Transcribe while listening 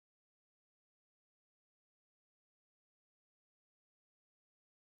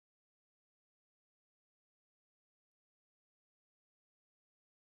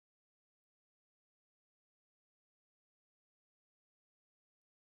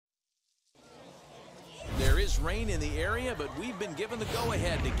rain in the area, but we've been given the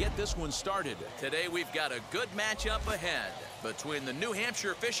go-ahead to get this one started. Today we've got a good matchup ahead between the New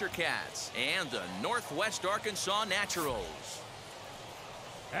Hampshire Fisher Cats and the Northwest Arkansas Naturals.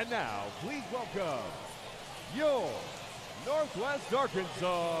 And now, please welcome your Northwest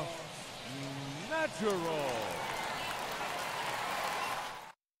Arkansas Naturals.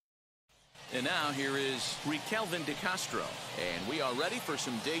 And now here is Kelvin DeCastro, and we are ready for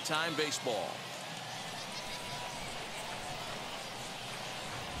some daytime baseball.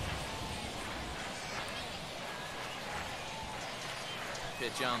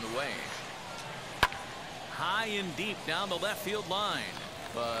 Pitch on the way. High and deep down the left field line,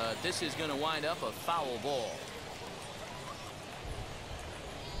 but this is going to wind up a foul ball.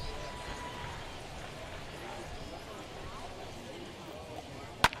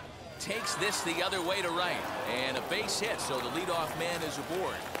 Takes this the other way to right, and a base hit, so the leadoff man is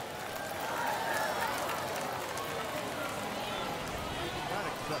aboard. Not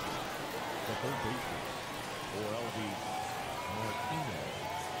accepted. The third baseman, MiLB Martinez.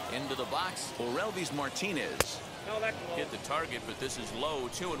 Into the box, Orelvis Martinez. Hit the target, but this is low,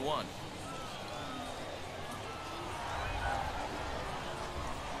 2-1.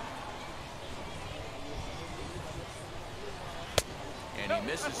 And he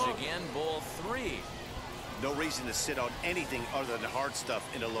misses again, ball 3. No reason to sit on anything other than hard stuff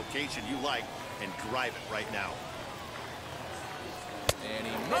in a location you like and drive it right now. And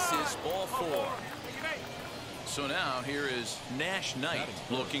he misses, ball 4. So now here is Nash Knight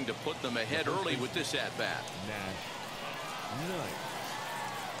looking to put them ahead early with this at-bat. Nash Knight.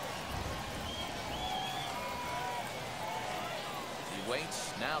 He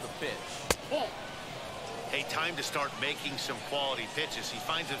waits, now the pitch. Hey, time to start making some quality pitches. He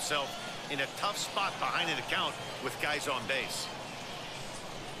finds himself in a tough spot behind an account with guys on base.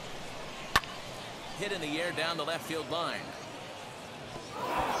 Hit in the air down the left field line.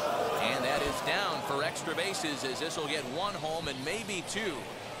 And that is down for extra bases, as this will get 1 home and maybe 2.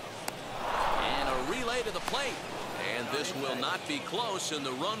 And a relay to the plate. And this will not be close, and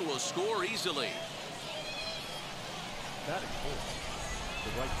the run will score easily. That is full.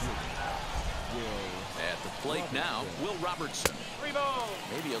 The right fielder. At the plate now, Will Robertson.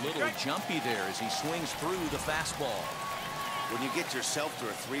 Maybe a little jumpy there as he swings through the fastball. When you get yourself to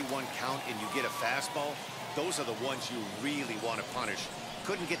a 3-1 count and you get a fastball, those are the ones you really want to punish.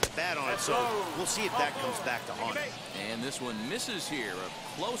 Couldn't get the bat on it, so we'll see if that comes back to haunt him. And this one misses here. A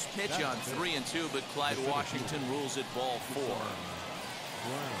close pitch on 3-2, but Clyde Washington rules it ball 4.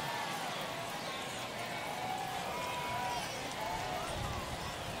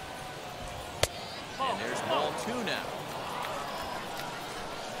 And there's ball 2 now.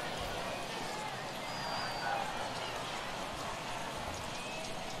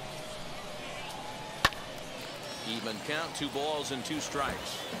 Even count, 2 balls and 2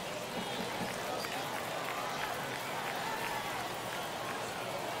 strikes.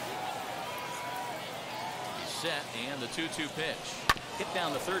 He's set, and the 2-2 pitch. Hit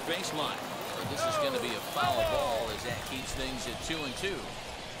down the third baseline. But this is going to be a foul ball as that keeps things at 2-2.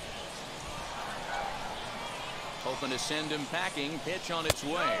 Hoping to send him packing. Pitch on its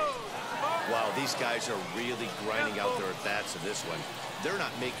way. Wow, these guys are really grinding out their at-bats in this one. They're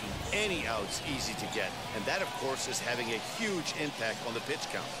not making any outs easy to get, and that, of course, is having a huge impact on the pitch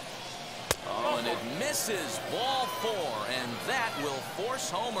count. Oh, and it misses, ball 4, and that will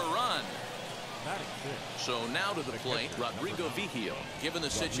force home a run. So now to the plate, Rodrigo Vigil. Given the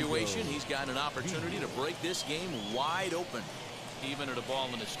situation, he's got an opportunity to break this game wide open. Even at a ball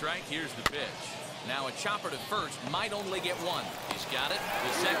and a strike, here's the pitch. Now a chopper to first, might only get 1. He's got it.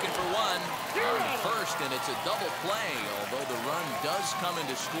 The second for 1. On first, and it's a double play, although the run does come in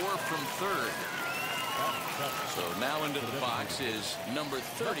to score from third. So now into the box is number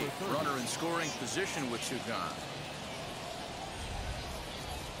 30, runner in scoring position with 2 gone.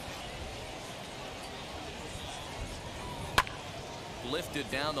 Lifted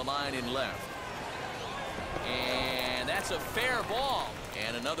down the line in left. And that's a fair ball.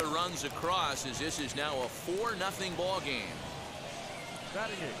 And another runs across, as this is now a 4-0 ball game.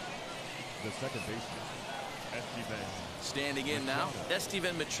 Batting in, the second baseman, standing in now,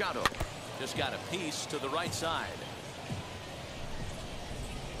 Estevan Machado. Just got a piece to the right side.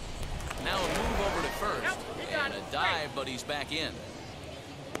 Now a move over to first. And a dive, but he's back in.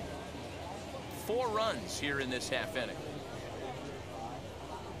 4 runs here in this half inning.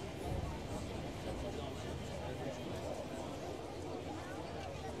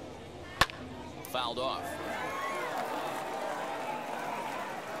 Fouled off.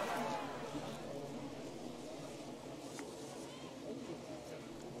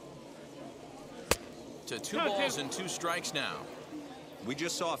 to 2 balls and 2 strikes now. We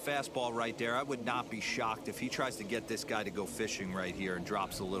just saw a fastball right there. I would not be shocked if he tries to get this guy to go fishing right here and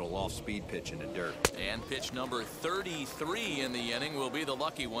drops a little off-speed pitch in the dirt. And pitch number 33 in the inning will be the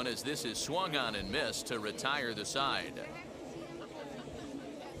lucky one, as this is swung on and missed to retire the side.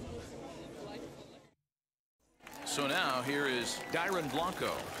 So now here is Dyron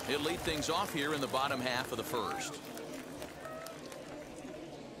Blanco. He'll lead things off here in the bottom half of the first.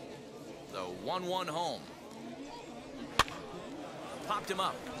 The 1-1 home. Popped him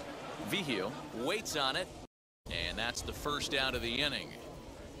up. Vigil waits on it, and that's the first out of the inning.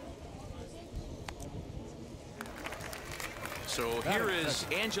 So here is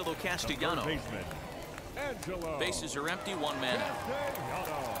Angelo Castellano. Bases are empty, 1 man out.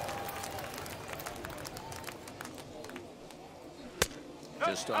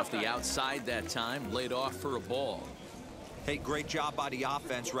 Just off the outside that time, laid off for a ball. Hey, great job by the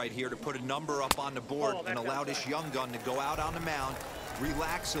offense right here to put a number up on the board and allow this young gun to go out on the mound,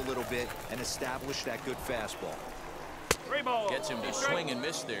 relax a little bit, and establish that good fastball. Gets him to swing and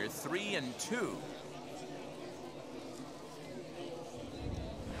miss there. 3-2.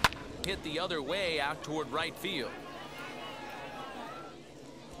 Hit the other way out toward right field.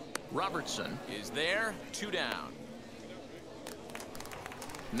 Robertson is there. 2 down.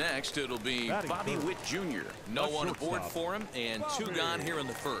 Next, it'll be Bobby Witt Jr. No one aboard for him, and 2 gone here in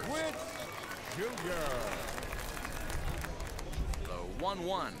the first. The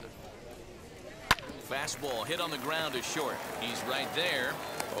 1-1. Fastball hit on the ground is short. He's right there.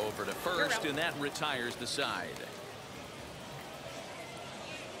 Over to first, and that retires the side.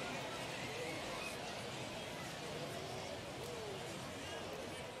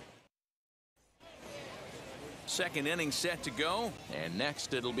 Second inning set to go, and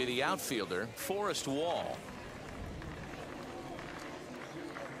next it'll be the outfielder, Forrest Wall.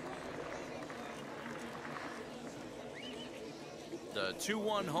 The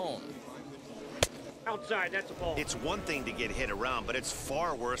 2-1 home. Outside, that's a ball. It's one thing to get hit around, but it's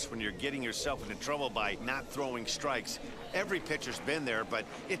far worse when you're getting yourself into trouble by not throwing strikes. Every pitcher's been there, but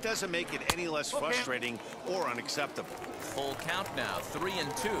it doesn't make it any less frustrating or unacceptable. Full count now,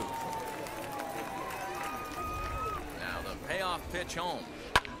 3-2. Payoff pitch home.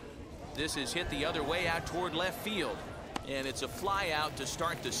 This is hit the other way out toward left field, and it's a fly out to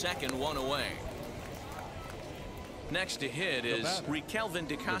start the second, 1 away. Next to hit is Rikelvin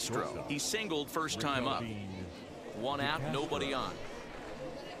DeCastro. He singled first time up. 1 out, nobody on.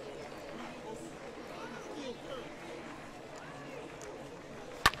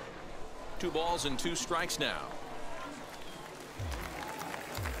 Two balls and 2 strikes now.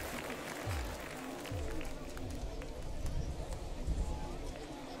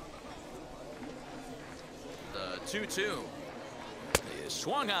 The 2-2. He is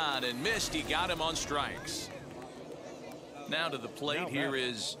swung on and missed. He got him on strikes. Now to the plate, here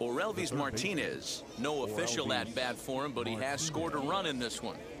is Orelvis Martinez. No official at bat for him, but he has scored a run in this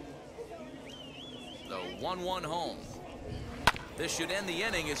one. The 1-1 home. This should end the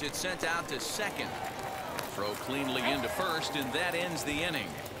inning as it's sent out to second. Throw cleanly into first, and that ends the inning.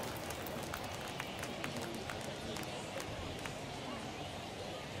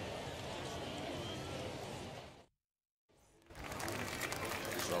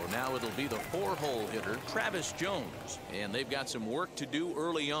 Now it'll be the 4-hole hitter, Travis Jones. And they've got some work to do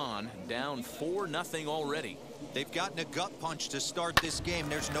early on, down 4-0 already. They've gotten a gut punch to start this game.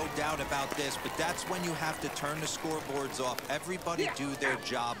 There's no doubt about this, but that's when you have to turn the scoreboards off. Everybody do their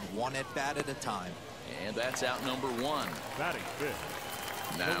job 1 at bat at a time. And that's out number 1. Batting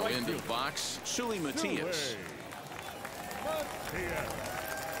fifth. Now into the box, Sully Matias.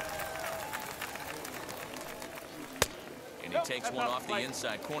 And he takes one off the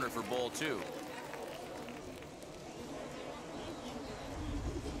inside corner for ball 2.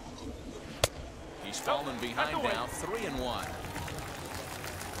 He's fallen behind now, 3-1.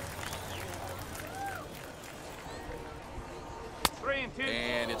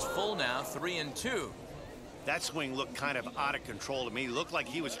 And it's full now, 3-2. That swing looked kind of out of control to me. Looked like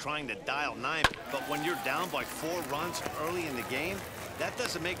he was trying to dial 9. But when you're down by 4 runs early in the game, that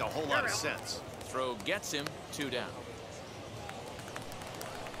doesn't make a whole lot of sense. Throw gets him, 2 down.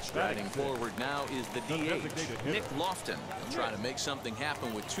 Striding forward now is the DH, Nick Lofton. He'll try to make something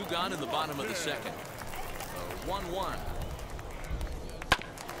happen with 2 gone in the bottom of the second. 1-1.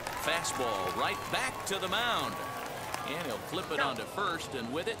 Fastball right back to the mound. And he'll flip it onto first,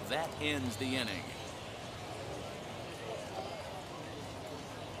 and with it, that ends the inning.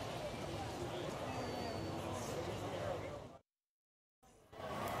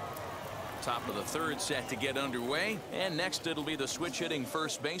 Top of the 3rd set to get underway, and next it'll be the switch hitting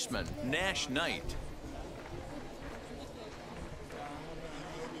first baseman, Nash Knight.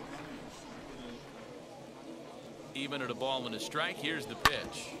 Even at a ball and a strike, here's the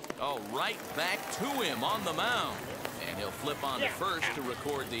pitch. Oh, right back to him on the mound. And he'll flip on to first to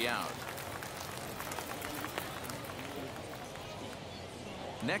record the out.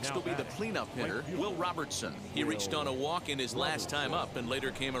 Next will be the cleanup hitter, Will Robertson. He reached on a walk in his last time up and later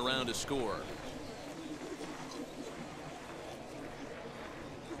came around to score.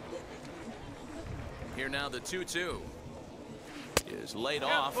 Here now the 2-2 is laid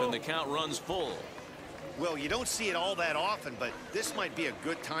off and the count runs full. Well, you don't see it all that often, but this might be a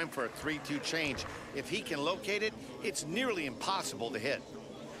good time for a 3-2 change. If he can locate it, it's nearly impossible to hit.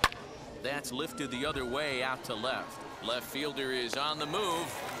 That's lifted the other way out to left. Left fielder is on the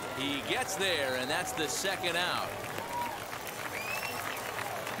move. He gets there, and that's the second out.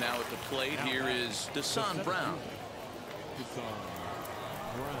 Now at the plate, here is Deshaun Brown.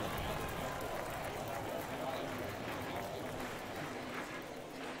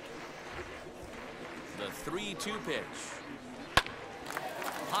 The 3-2 pitch.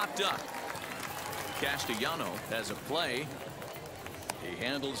 Popped up. Castellano has a play. He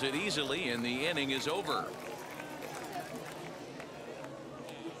handles it easily, and the inning is over.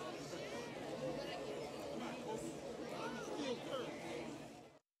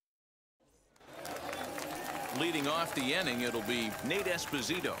 Leading off the inning, it'll be Nate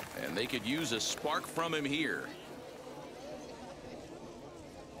Esposito, and they could use a spark from him here.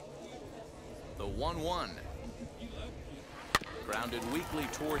 The 1-1. Grounded weakly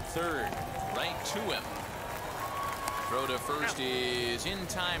toward third. Right to him. Throw to first is in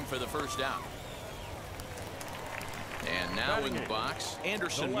time for the first out. And now in the box,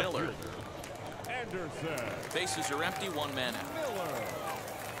 Anderson Miller. Bases are empty, one man out.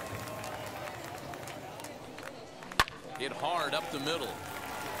 Hit hard up the middle.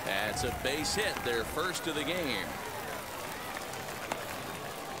 That's a base hit, their first of the game.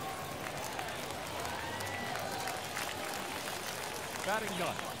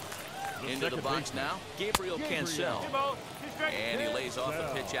 Into the box now, Gabriel Cancel. And he lays off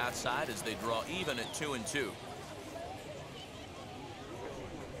a pitch outside as they draw even at 2-2.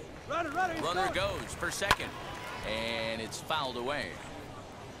 Runner goes for second. And it's fouled away.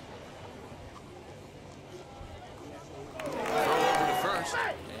 Throw over to first.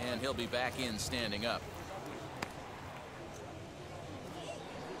 And he'll be back in standing up.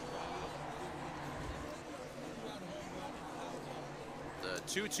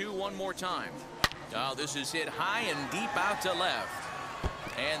 The 2-2 one more time. Oh, this is hit high and deep out to left.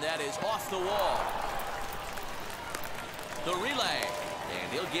 And that is off the wall. The relay.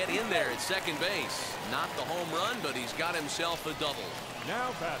 And he'll get in there at second base. Not the home run, but he's got himself a double.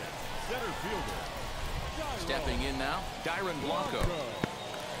 Now batting, center fielder. Stepping in now, Dyron Blanco.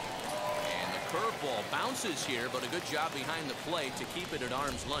 And the curveball bounces here, but a good job behind the plate to keep it at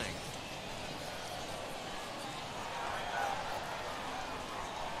arm's length.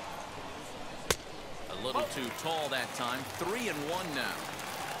 A little too tall that time. 3-1 now.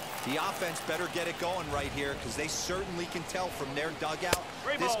 The offense better get it going right here because they certainly can tell from their dugout.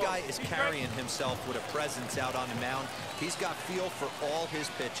 This guy is carrying himself with a presence out on the mound. He's got feel for all his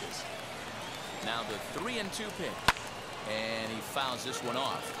pitches. Now the 3-2 pitch. And he fouls this one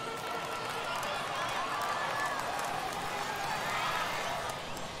off.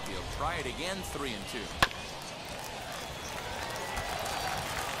 He'll try it again, 3-2.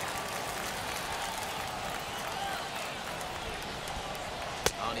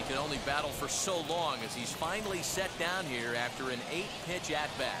 And he can only battle for so long as he's finally set down here after an 8-pitch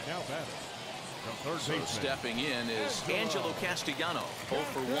at-bat. Now batting. So stepping in is Angelo Castellano. 0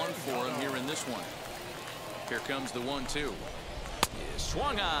 for 1 for him here in this one. Here comes the 1-2.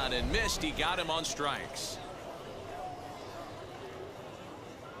 Swung on and missed. He got him on strikes.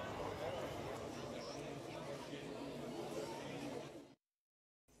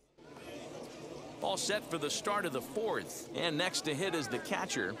 All set for the start of the fourth. And next to hit is the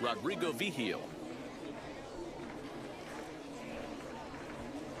catcher, Rodrigo Vigil.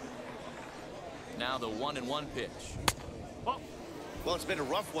 Now the 1-1 pitch. Well, it's been a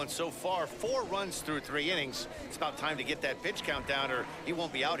rough one so far. 4 runs through 3 innings. It's about time to get that pitch count down or he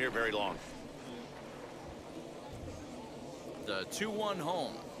won't be out here very long. The 2-1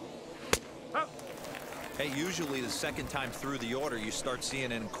 home. Hey, usually the second time through the order you start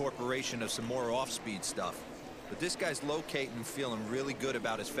seeing an incorporation of some more off-speed stuff. But this guy's locating, feeling really good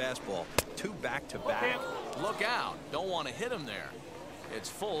about his fastball. 2 back-to-back. Look out. Don't want to hit him there. It's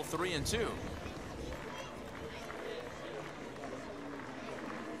full 3-2.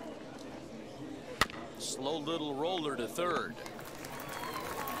 Slow little roller to third.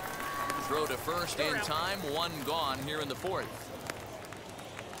 Throw to first in time. 1 gone here in the fourth.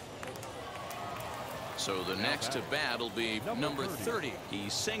 So the next to bat will be number 30. He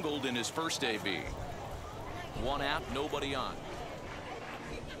singled in his first AB. One out, nobody on.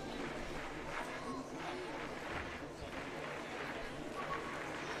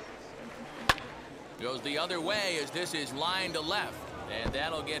 Goes the other way as this is line to left. And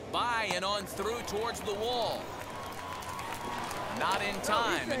that'll get by and on through towards the wall. Not in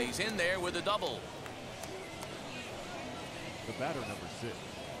time, and he's in there with a double. The batter, number 6,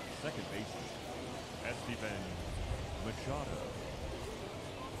 second baseman, Esteban Machado.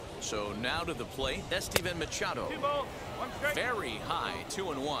 So now to the plate, Esteban Machado. Very high,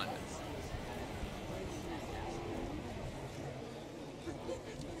 2-1.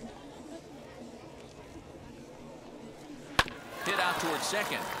 Hit out towards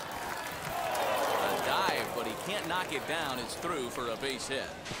second. A dive, but he can't knock it down. It's through for a base hit.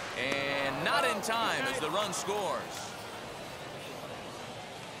 And not in time as the run scores.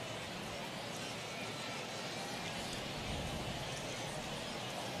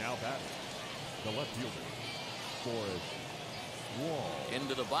 Now batting, the left fielder, Forrest Wall.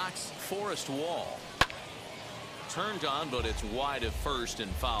 Into the box, Forrest Wall. Turned on, but it's wide of first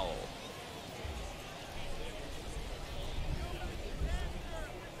and foul.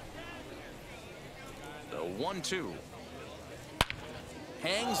 The 1-2.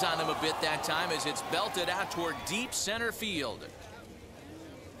 Hangs on him a bit that time as it's belted out toward deep center field.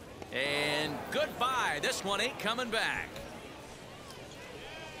 And goodbye. This one ain't coming back.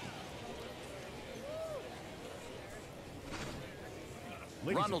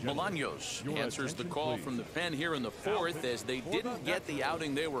 Ronald Bolaños answers the call from the pen here in the fourth as they didn't get the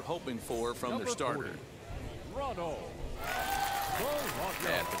outing they were hoping for from their starter.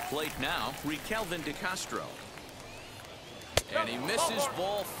 At the plate now, Rikelvin DeCastro. And he misses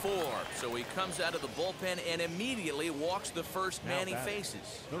ball 4. So he comes out of the bullpen and immediately walks the first man he faces.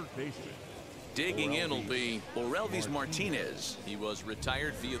 Third baseman. Digging in will be Orelvis Martinez. He was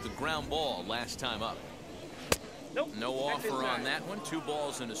retired via the ground ball last time up. Nope. No offer on that one. 2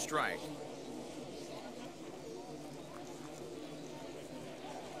 balls and a strike.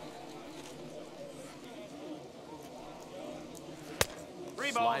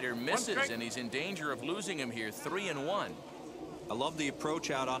 Slider misses, and he's in danger of losing him here. 3-1. I love the approach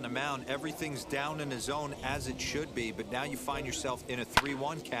out on the mound. Everything's down in the zone as it should be, but now you find yourself in a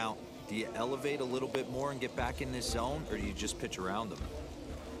 3-1 count. Do you elevate a little bit more and get back in this zone, or do you just pitch around them?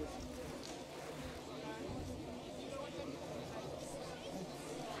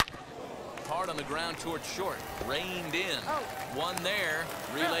 Hard on the ground towards short. Reined in. One there.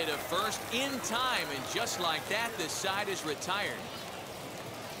 Relay to first in time, and just like that, this side is retired.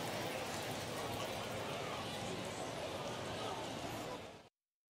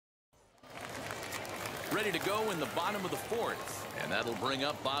 Ready to go in the bottom of the fourth, and that'll bring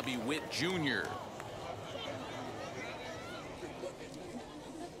up Bobby Witt Jr.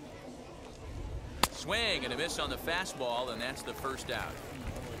 Swing and a miss on the fastball, and that's the first out.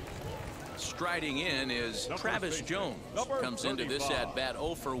 Striding in is Travis Jones. Comes into this at bat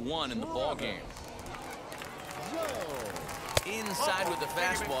 0 for 1 in the ball game. Inside with the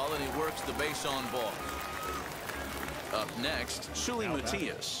fastball, and he works the base on ball. Up next, Sully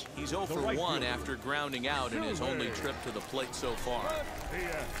Matias. He's 0 for 1 after grounding out in his only trip to the plate so far.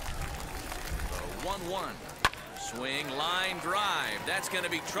 The 1-1. Swing, line drive. That's going to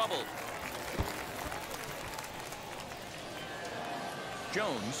be trouble.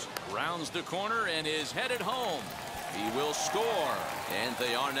 Jones rounds the corner and is headed home. He will score. And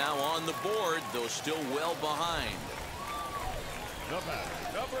they are now on the board, though still well behind. The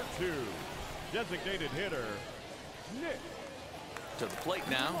batter, number 2, designated hitter, Nick. To the plate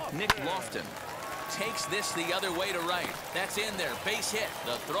now, Nick Lofton. Takes this the other way to right. That's in there. Base hit.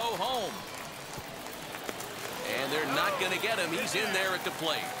 The throw home. And they're not going to get him. He's in there at the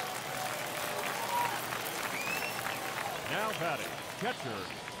plate. Now batting, catcher.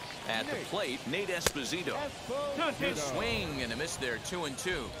 At the plate, Nate Esposito. A swing and a miss there.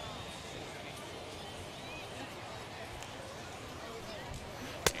 2-2.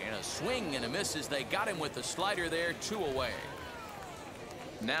 And a swing and a miss as they got him with the slider there. 2 away.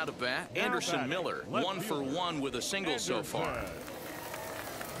 Now to bat, Anderson Miller. 1 for 1 with a single so far.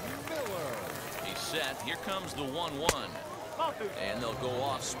 He's set. Here comes the 1-1. And they'll go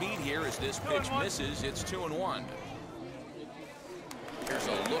off speed here as this pitch misses. It's 2-1. Here's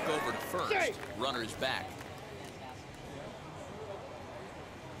a look over to first. Runner's back.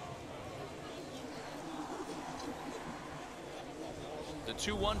 The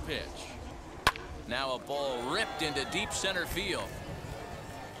 2-1 pitch. Now a ball ripped into deep center field.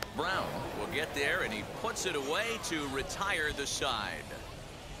 Brown will get there, and he puts it away to retire the side.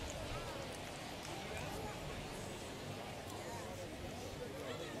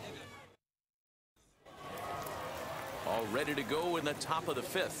 All ready to go in the top of the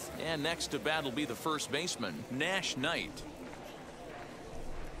 5th. And next to bat will be the first baseman, Nash Knight.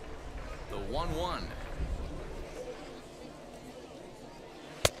 The 1-1.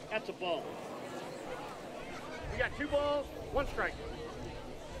 That's a ball. We got 2 balls, 1 strike.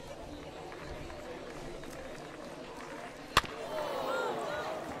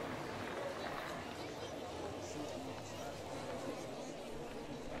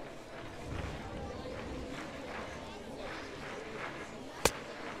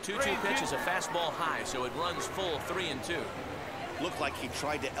 Two-two pitch is a fastball high, so it runs full 3-2. Looked like he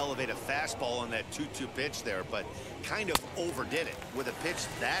tried to elevate a fastball on that 2-2 pitch there, but kind of overdid it. With a pitch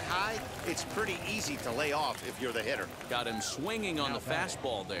that high, it's pretty easy to lay off if you're the hitter. Got him swinging on the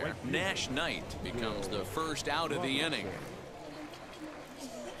fastball there. Nash Knight becomes the first out of the inning.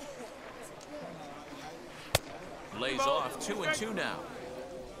 Lays off 2-2 now.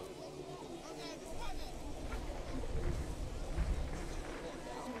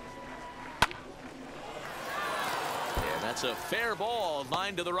 That's a fair ball,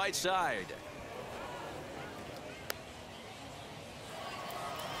 line to the right side.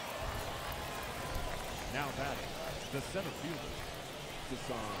 Now batting, the center fielder,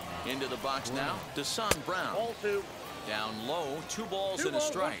 Desan. Into the box now, Desan Brown. Ball 2. Down low, 2 balls 2 and a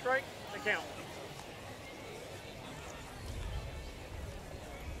balls, strike. 1 strike. The count.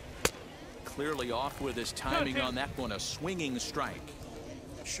 Clearly off with his timing on that one, a swinging strike.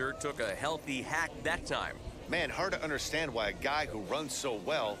 Sure took a healthy hack that time. Man, hard to understand why a guy who runs so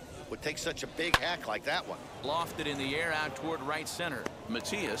well would take such a big hack like that one. Lofted in the air out toward right center.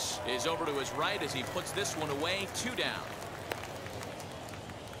 Matias is over to his right as he puts this one away, 2 down.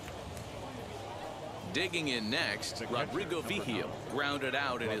 Digging in next, Rodrigo Vigil grounded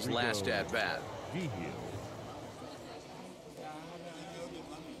out in his last at-bat.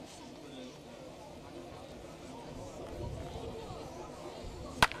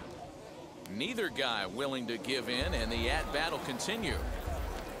 Neither guy willing to give in, and the at-bat will continue.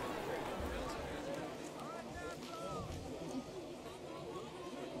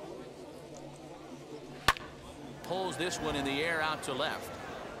 Pulls this one in the air out to left.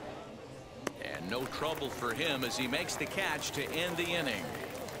 And no trouble for him as he makes the catch to end the inning.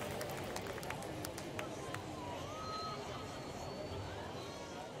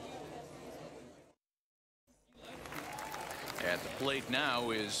 At the plate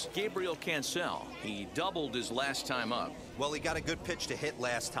now is Gabriel Cancel. He doubled his last time up. Well, he got a good pitch to hit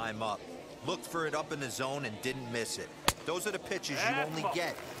last time up. Looked for it up in the zone and didn't miss it. Those are the pitches you only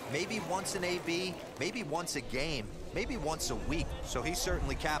get maybe once an AB, maybe once a game, maybe once a week. So he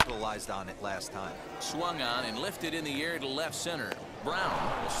certainly capitalized on it last time. Swung on and lifted in the air to left center.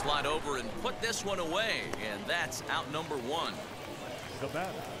 Brown will slide over and put this one away, and that's out number 1.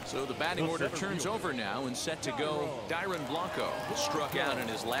 So the batting order turns over now and set to go. Dyron Blanco struck out in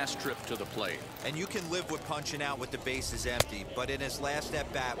his last trip to the plate. And you can live with punching out with the bases empty, but in his last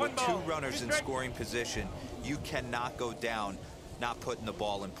at bat with 2 runners in scoring position, you cannot go down not putting the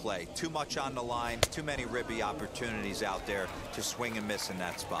ball in play. Too much on the line, too many ribby opportunities out there to swing and miss in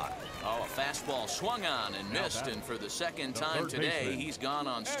that spot. Oh, a fastball swung on and missed, and for the second time today, he's gone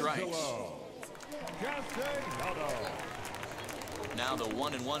on strikes. Now the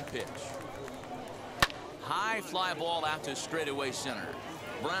 1-1 pitch. High fly ball out to straightaway center.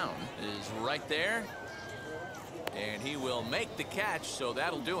 Brown is right there, and he will make the catch, so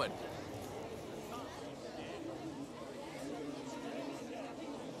that'll do it.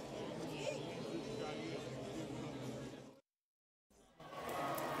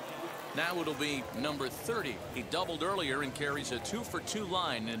 Now it'll be number 30. He doubled earlier and carries a 2-for-2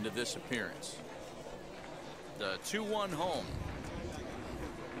 line into this appearance. The 2-1 home.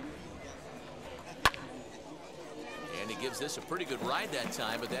 And he gives this a pretty good ride that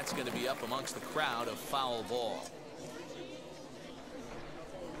time, but that's going to be up amongst the crowd, a foul ball.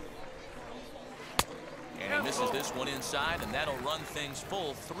 And he misses this one inside, and that'll run things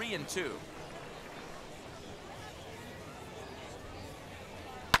full 3-2.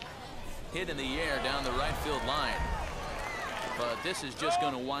 Hit in the air down the right field line. But this is just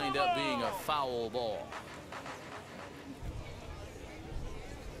going to wind up being a foul ball.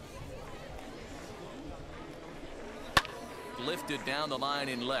 Lifted down the line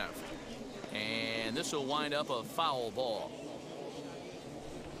in left. And this will wind up a foul ball.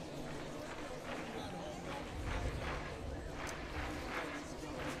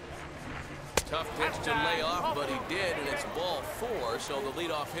 Tough pitch to lay off, but he did, and it's ball 4, so the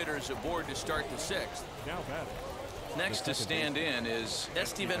leadoff hitter is aboard to start the 6th. Next to stand in is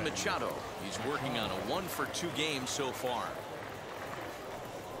Estevan Machado. He's working on a 1-for-2 game so far.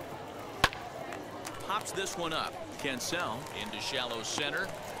 Pops this one up. Kensell into shallow center.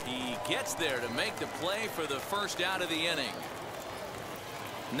 He gets there to make the play for the first out of the inning.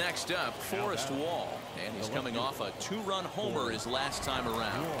 Next up, Forrest Wall, and he's coming off a 2-run homer his last time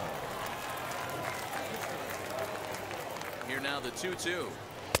around. Here now the 2-2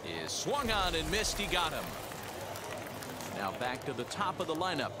 is swung on and missed. He got him. Now back to the top of the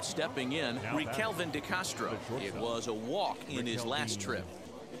lineup, stepping in, Riquelme de Castro. It was a walk in his last trip.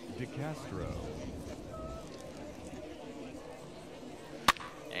 De Castro.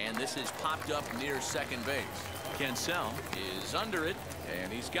 And this is popped up near second base. Kensell is under it,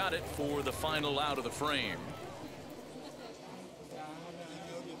 and he's got it for the final out of the frame.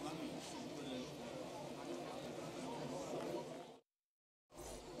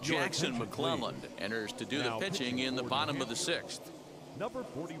 Jackson McClelland enters to do the pitching in the bottom of the 6th. Number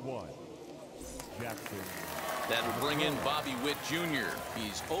 41, Jackson. That'll bring in Bobby Witt Jr.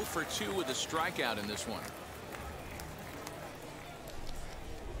 He's 0 for 2 with a strikeout in this one.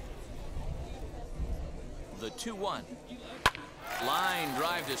 The 2-1. Line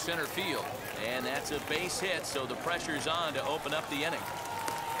drive to center field. And that's a base hit, so the pressure's on to open up the inning.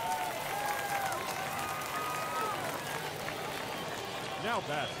 Now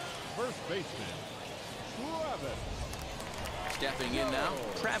batting, first baseman, Travis. Stepping in now,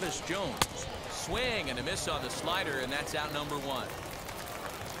 Travis Jones. Swing and a miss on the slider, and that's out number 1.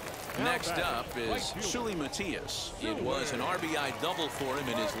 Next up is Sully Matias. It was an RBI double for him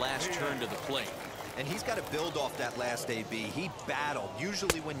in his last turn to the plate. And he's got to build off that last AB. He battled.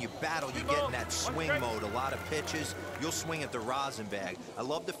 Usually when you battle, you get in that swing mode. A lot of pitches, you'll swing at the rosin bag. I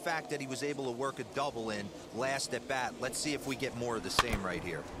love the fact that he was able to work a double in last at bat. Let's see if we get more of the same right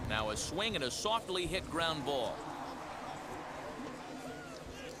here. Now a swing and a softly hit ground ball.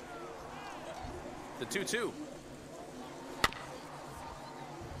 The 2-2.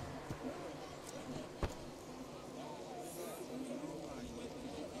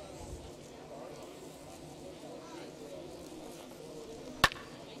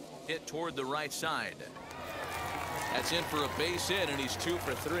 Hit toward the right side. That's in for a base hit, and he's 2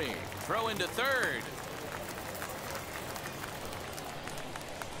 for 3. Throw into third.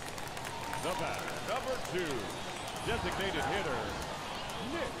 The batter, number 2, designated hitter,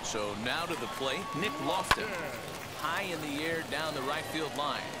 Nick. So now to the plate, Nick Lofton. High in the air down the right field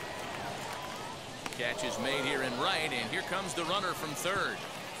line. Catch is made here in right, and here comes the runner from third.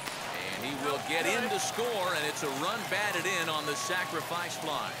 And he will get in to score, and it's a run batted in on the sacrifice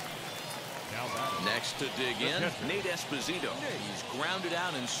fly. Next to dig in, Nate Esposito. He's grounded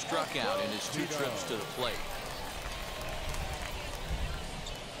out and struck out in his 2 trips to the plate.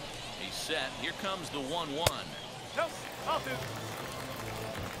 He's set. Here comes the 1-1.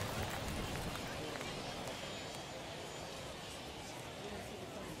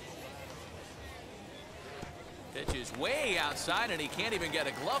 Pitch is way outside, and he can't even get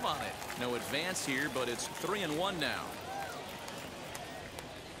a glove on it. No advance here, but it's 3-1 now.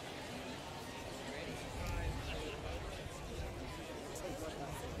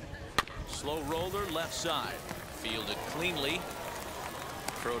 Slow roller left side. Fielded cleanly.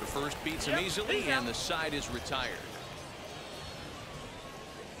 Throw to first beats him easily, and the side is retired.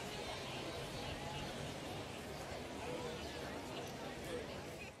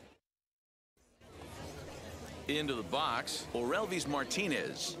 Into the box, Orelvis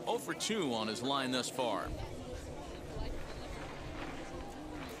Martinez, 0 for 2 on his line thus far.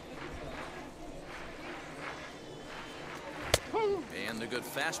 And the good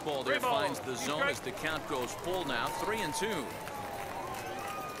fastball there finds the zone as the count goes full now, 3-2.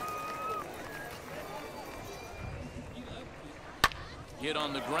 Hit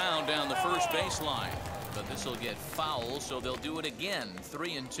on the ground down the first baseline, but this will get foul, so they'll do it again,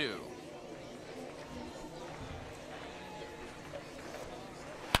 3-2.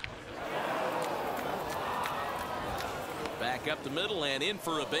 Back up the middle and in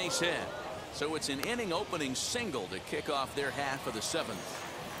for a base hit. So it's an inning opening single to kick off their half of the 7th.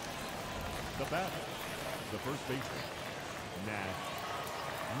 The batter, the first baseman,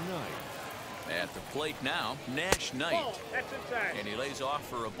 Nash Knight. At the plate now, Nash Knight. Ball. That's inside. And he lays off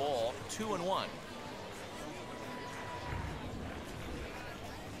for a ball, 2-1.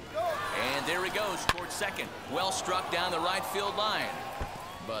 And there he goes towards second. Well struck down the right field line.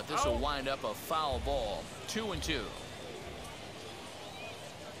 But this will wind up a foul ball, 2-2.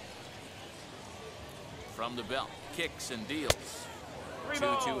 From the belt, kicks and deals.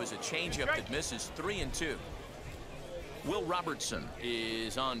 2-2 is a changeup that misses, 3-2. Will Robertson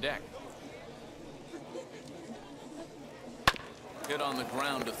is on deck. Hit on the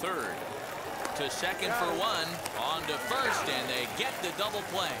ground to third. To second for 1. On to first, and they get the double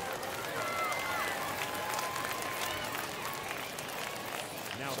play.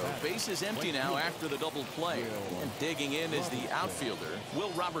 So base is empty now after the double play. And digging in is the outfielder, Will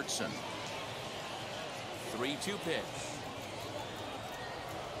Robertson. 3-2 pitch.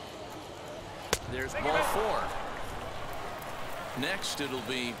 There's ball 4. Next, it'll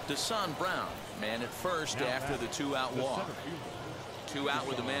be Desan Brown, man at first after the 2-out walk. 2 out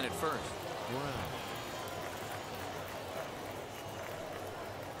with the man at first.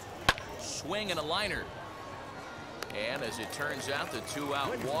 Swing and a liner. And as it turns out, the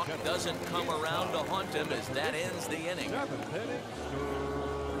 2-out walk doesn't come around to haunt him as that ends the inning.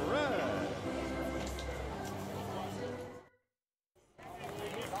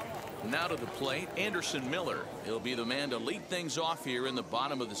 Now to the plate, Anderson Miller. He'll be the man to lead things off here in the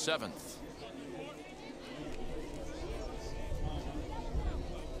bottom of the 7th.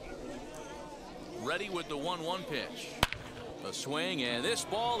 Ready with the 1-1 pitch. A swing, and this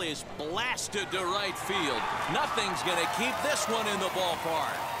ball is blasted to right field. Nothing's going to keep this one in the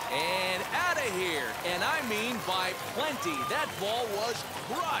ballpark. And out of here, and I mean by plenty. That ball was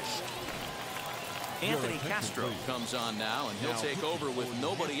crushed. Anthony Castro comes on now, and he'll take over with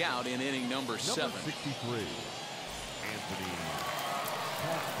nobody out in inning number 7. Number 63, Anthony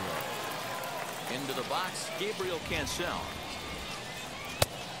Castro. Into the box, Gabriel Cancel.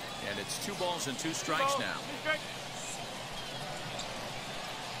 And it's 2 balls and 2 strikes now.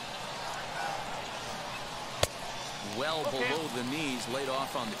 Well below the knees, laid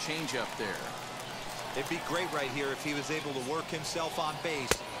off on the changeup there. It'd be great right here if he was able to work himself on base.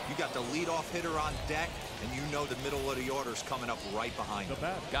 You got the leadoff hitter on deck, and you know the middle of the order's coming up right behind him.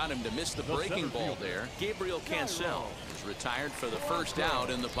 Got him to miss the breaking ball there. Gabriel Cancel is retired for the first out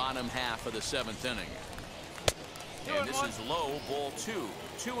in the bottom half of the 7th inning. And this is low, ball 2,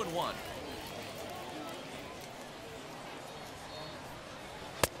 2-1.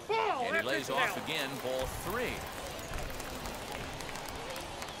 And he lays off again, ball 3.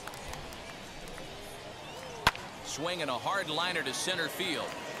 Swinging a hard liner to center field.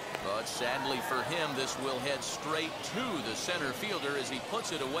 But sadly for him, this will head straight to the center fielder as he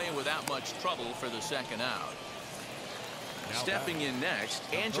puts it away without much trouble for the 2nd out. Stepping in next,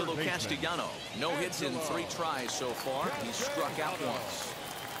 Angelo Castellano. No hits in 3 tries so far. He's struck out once.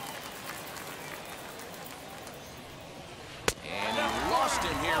 And he lost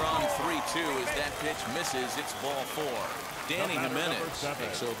him here on 3-2 as that pitch misses. It's ball 4. Danny Jimenez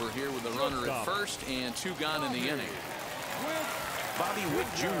takes over here with a runner at first and 2 gone in the inning. Bobby Witt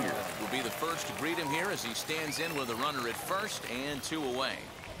Jr. will be the first to greet him here as he stands in with a runner at first and 2 away.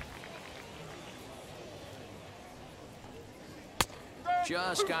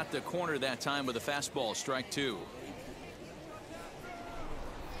 Just got the corner that time with a fastball, strike 2.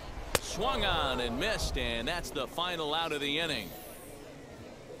 Swung on and missed, and that's the final out of the inning.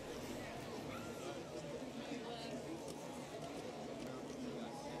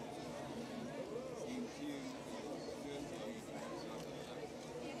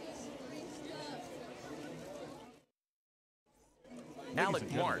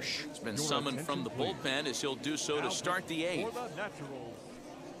 Alec Marsh has been summoned from the bullpen as he'll do so to start the 8th.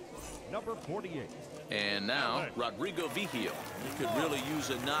 Number 48. And now Rodrigo Vigio. He could really use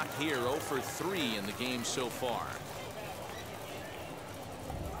a knock here. 0 for 3 in the game so far.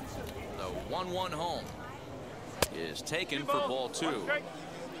 The 1-1 home is taken for ball 2.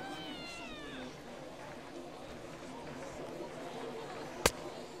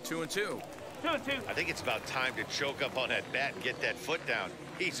 Two and two. I think it's about time to choke up on that bat and get that foot down.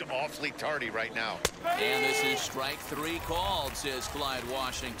 He's awfully tardy right now. And this is strike 3 called, says Clyde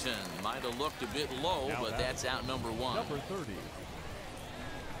Washington. Might have looked a bit low, but that's out number 1. Number 30.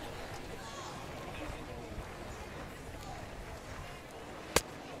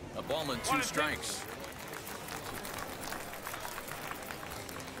 A ball and 2 strikes.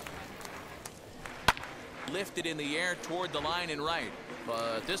 Lifted in the air toward the line and right,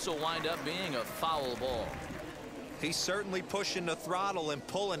 but this will wind up being a foul ball. He's certainly pushing the throttle and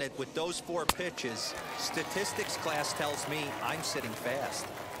pulling it with those 4 pitches. Statistics class tells me I'm sitting fast.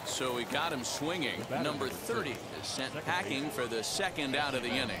 So he got him swinging. Number 30 is sent packing for the 2nd out of the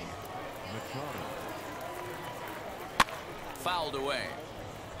inning. Fouled away.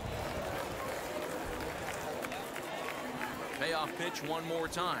 Payoff pitch one more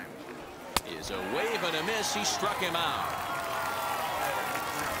time. Is a wave and a miss. He struck him out.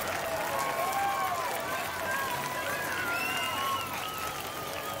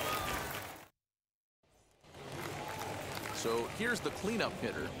 So here's the cleanup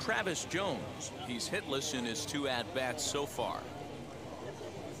hitter, Travis Jones. He's hitless in his 2 at-bats so far.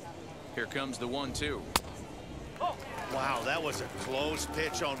 Here comes the 1-2. Wow, that was a close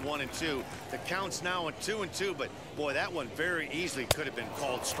pitch on 1 and 2. The count's now on 2 and 2, but boy, that one very easily could have been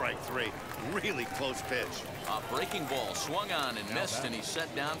called strike 3. Really close pitch. A breaking ball swung on and missed, and he's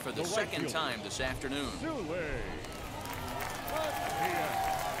set down for the second time this afternoon.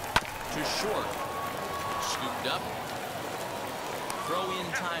 To short. Scooped up. Throw in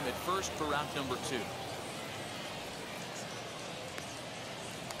time at first for out number 2.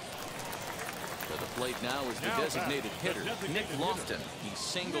 To the plate now is the designated hitter, Nick Lofton. He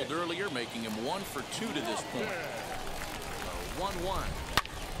singled earlier, making him 1 for 2 to this point.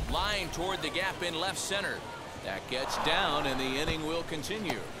 1-1. Line toward the gap in left center. That gets down, and the inning will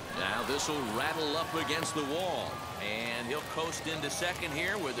continue. Now this will rattle up against the wall, and he'll coast into second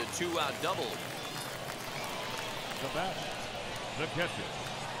here with a 2-out double. The bat, the catcher.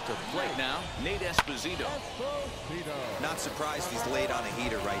 To the plate now, Nate Esposito. Not surprised he's laid on a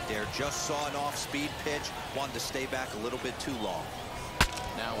heater right there. Just saw an off-speed pitch, wanted to stay back a little bit too long.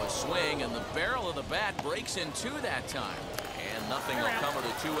 Now a swing, and the barrel of the bat breaks in 2 that time. And nothing will come of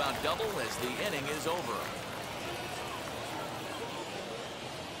the 2-out double as the inning is over.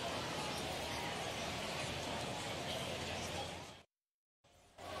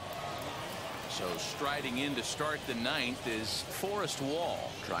 So striding in to start the 9th is Forrest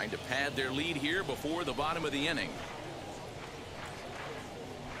Wall, trying to pad their lead here before the bottom of the inning.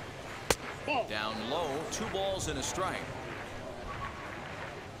 Down low, 2 balls and a strike.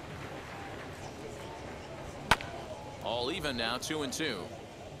 All even now, 2 and 2.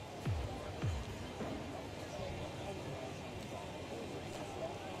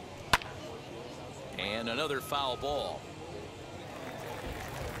 And another foul ball.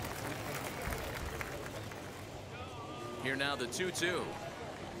 Here now the 2-2.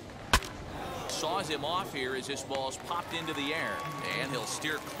 Saws him off here as his ball's popped into the air. And he'll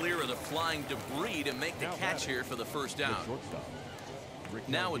steer clear of the flying debris to make the catch here for the first down.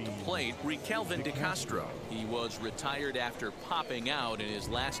 Now at the plate, Rikelvin DeCastro. He was retired after popping out in his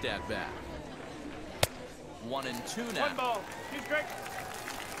last at-bat. 1 and 2 now. 1 ball. 2 strikes.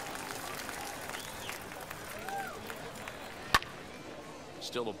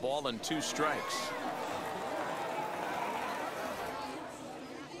 Still a ball and 2 strikes.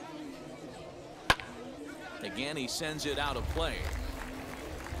 Again, he sends it out of play.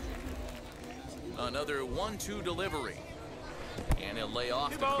 Another 1-2 delivery. And he'll lay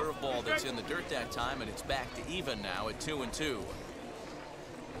off the curveball that's in the dirt that time, and it's back to even now at 2 and 2.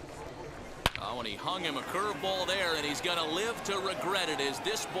 Oh, and he hung him a curveball there, and he's going to live to regret it as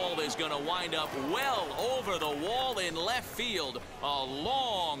this ball is going to wind up well over the wall in left field. A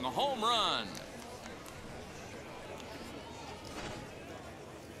long home run.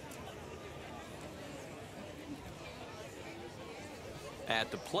 At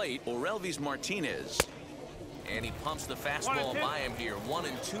the plate, Orelvis Martinez. And he pumps the fastball by him here. 1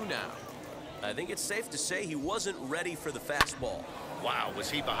 and 2 now. I think it's safe to say he wasn't ready for the fastball. Wow, was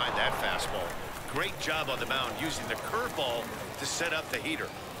he behind that fastball. Great job on the mound using the curveball to set up the heater.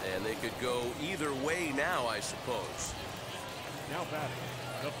 And they could go either way now, I suppose. Now batting,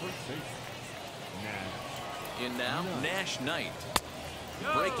 the first baseman, Nash. In now, Nash Knight.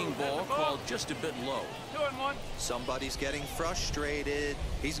 Breaking ball called just a bit low. 2-1. Somebody's getting frustrated.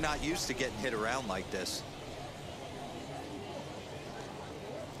 He's not used to getting hit around like this.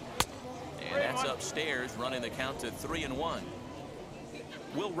 And that's upstairs, running the count to 3-1.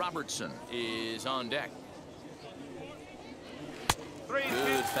 Will Robertson is on deck.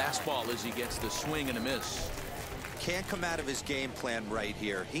 Good fastball as he gets the swing and a miss. Can't come out of his game plan right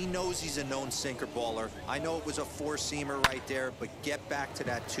here. He knows he's a known sinker baller. I know it was a 4-seamer right there, but get back to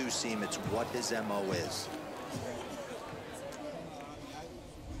that 2-seam. It's what his MO is.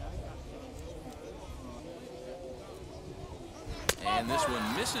 And this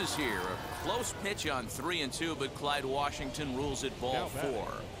one misses here. A close pitch on 3 and 2, but Clyde Washington rules it ball 4.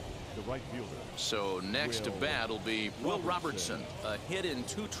 The right fielder. So next to bat will be Will Robertson. A hit in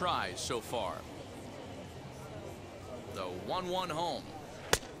 2 tries so far. The 1-1 home.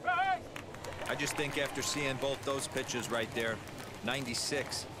 I just think after seeing both those pitches right there,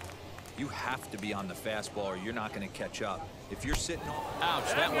 96, you have to be on the fastball or you're not going to catch up. If you're sitting on...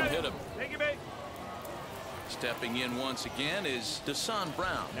 Ouch, that one hit him. Take it back. Stepping in once again is Desan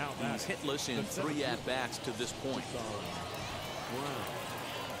Brown. He's hitless in 3 at-bats to this point.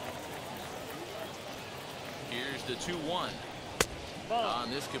 Here's the 2-1.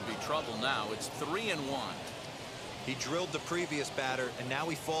 And this could be trouble now. It's 3-1. He drilled the previous batter, and now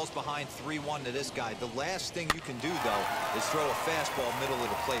he falls behind 3-1 to this guy. The last thing you can do, though, is throw a fastball middle of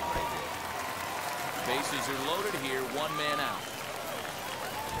the plate right here. Bases are loaded here, 1 man out.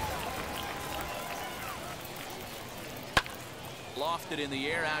 lofted in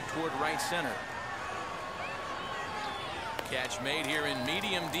the air out toward right center. Catch made here in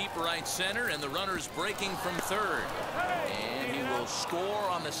medium deep right center, and the runner's breaking from third. And he will score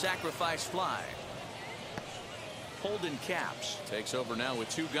on the sacrifice fly. Holden Caps takes over now with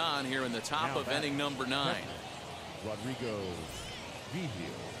 2 gone here in the top of inning number 9.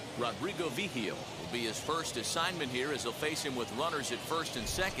 Rodrigo Vigil will be his first assignment here as he'll face him with runners at first and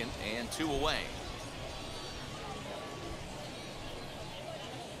second and 2 away.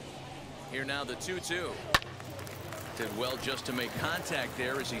 Here now the 2-2. Did well just to make contact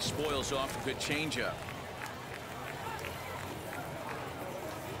there as he spoils off a good changeup.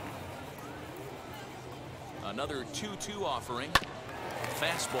 Another 2-2 offering.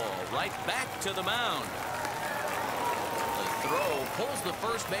 Fastball right back to the mound. The throw pulls the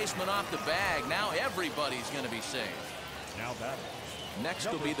first baseman off the bag. Now everybody's going to be safe. Now batting.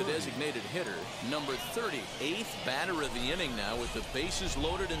 Next will be the designated hitter, number 30, 8th batter of the inning now with the bases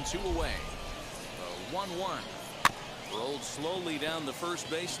loaded and 2 away. 1-1. Rolled slowly down the first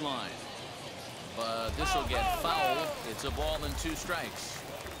baseline. But this will get fouled. It's a ball and 2 strikes.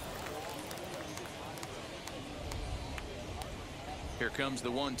 Here comes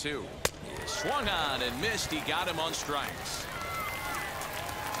the 1-2. Swung on and missed. He got him on strikes.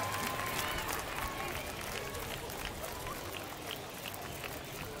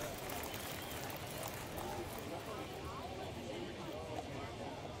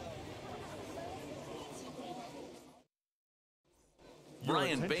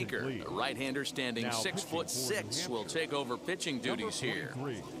 Brian Baker, a right-hander standing 6'6", will take over pitching duties here.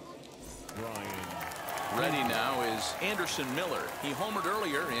 Ready now is Anderson Miller. He homered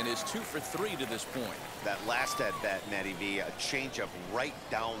earlier and is 2 for 3 to this point. That last at-bat, Matty V, a changeup right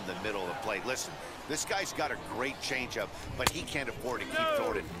down the middle of the plate. Listen, this guy's got a great changeup, but he can't afford to keep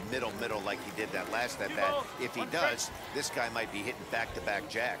throwing it middle like he did that last at-bat. If he does, this guy might be hitting back-to-back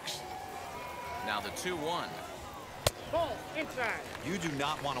jacks. Now the 2-1. Ball inside. You do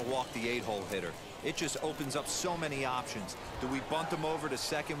not want to walk the 8-hole hitter. It just opens up so many options. Do we bunt him over to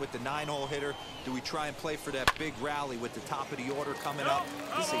second with the 9-hole hitter? Do we try and play for that big rally with the top of the order coming up?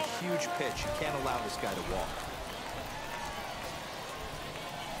 This is a huge pitch. You can't allow this guy to walk.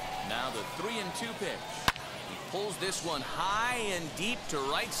 Now the 3-2 pitch. He pulls this one high and deep to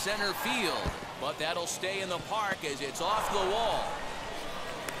right center field, but that'll stay in the park as it's off the wall.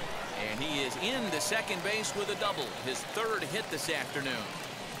 And he is into second base with a double, his 3rd hit this afternoon.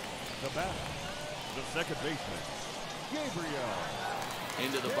 The batter, the second baseman, Gabriel.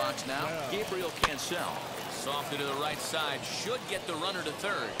 Into the box now, Gabriel Cancel. Soft to the right side, should get the runner to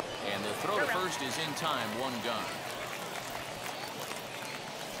third. And the throw to first is in time, 1 gone.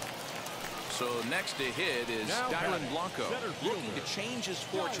 So next to hit is Dylan Blanco, looking to change his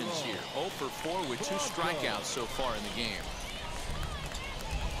fortunes here. 0 for 4 with 2 strikeouts so far in the game.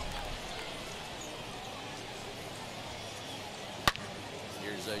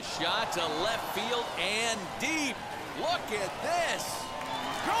 Here's a shot to left field and deep. Look at this.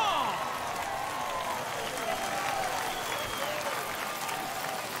 Gone.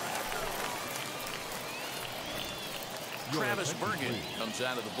 Travis Bergen comes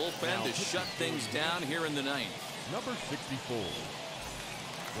out of the bullpen to shut things down here in the 9th. Number 64,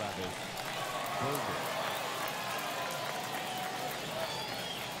 Travis Bergen.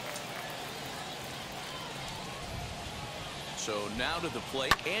 So now to the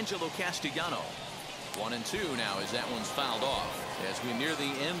plate, Angelo Castellano. 1-2 now as that one's fouled off. As we near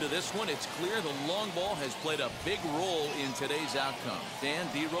the end of this one, it's clear the long ball has played a big role in today's outcome. Dan,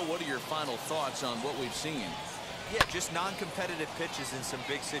 D-Row, what are your final thoughts on what we've seen? Yeah, just non-competitive pitches in some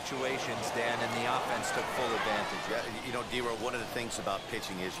big situations, Dan, and the offense took full advantage. Yeah, you know, D-Row, one of the things about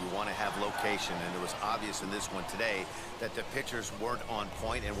pitching is you want to have location, and it was obvious in this one today that the pitchers weren't on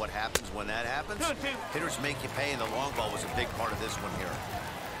point, and what happens when that happens? Hitters make you pay, and the long ball was a big part of this one here.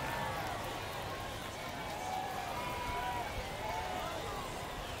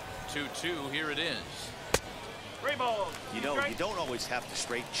 Two, here it is. 3 balls. You know, you don't always have to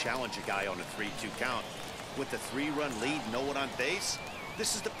straight challenge a guy on a 3-2 count. With the 3-run lead, no one on base,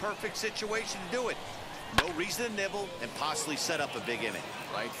 this is the perfect situation to do it. No reason to nibble and possibly set up a big inning.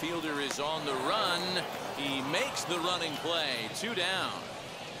 Right fielder is on the run. He makes the running play. 2 down.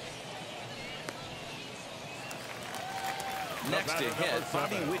 Next to hit,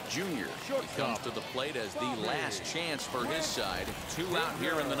 Bobby Witt Jr. He comes to the plate as the last chance for his side. 2 out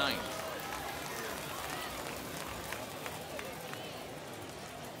here in the 9th.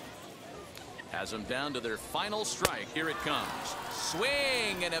 Has them down to their final strike. Here it comes.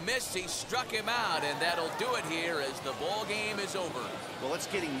 Swing and a miss. He struck him out, and that'll do it here as the ball game is over. Well, it's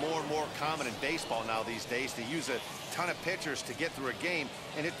getting more and more common in baseball now these days to use a ton of pitchers to get through a game,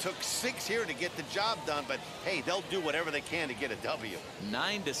 and it took 6 here to get the job done, but hey, they'll do whatever they can to get a W.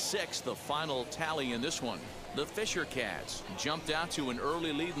 9-6 the final tally in this one. The Fisher Cats jumped out to an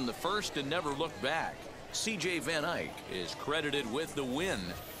early lead in the first and never looked back. C.J. Van Eyck is credited with the win.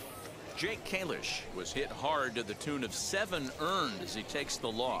 Jake Kalish was hit hard to the tune of 7 earned as he takes the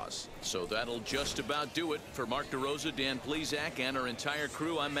loss. So that'll just about do it. For Mark DeRosa, Dan Plesac, and our entire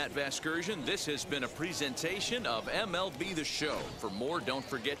crew, I'm Matt Vasgersian. This has been a presentation of MLB The Show. For more, don't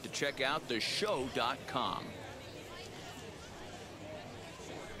forget to check out theshow.com.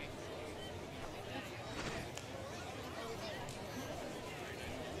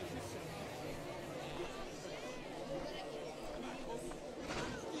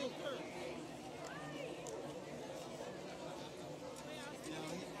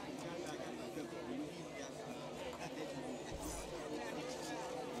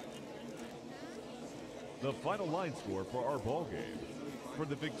 The final line score for our ball game. For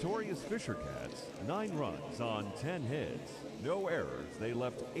the victorious Fisher Cats, 9 runs on 10 hits. No errors. They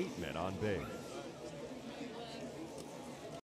left 8 men on base.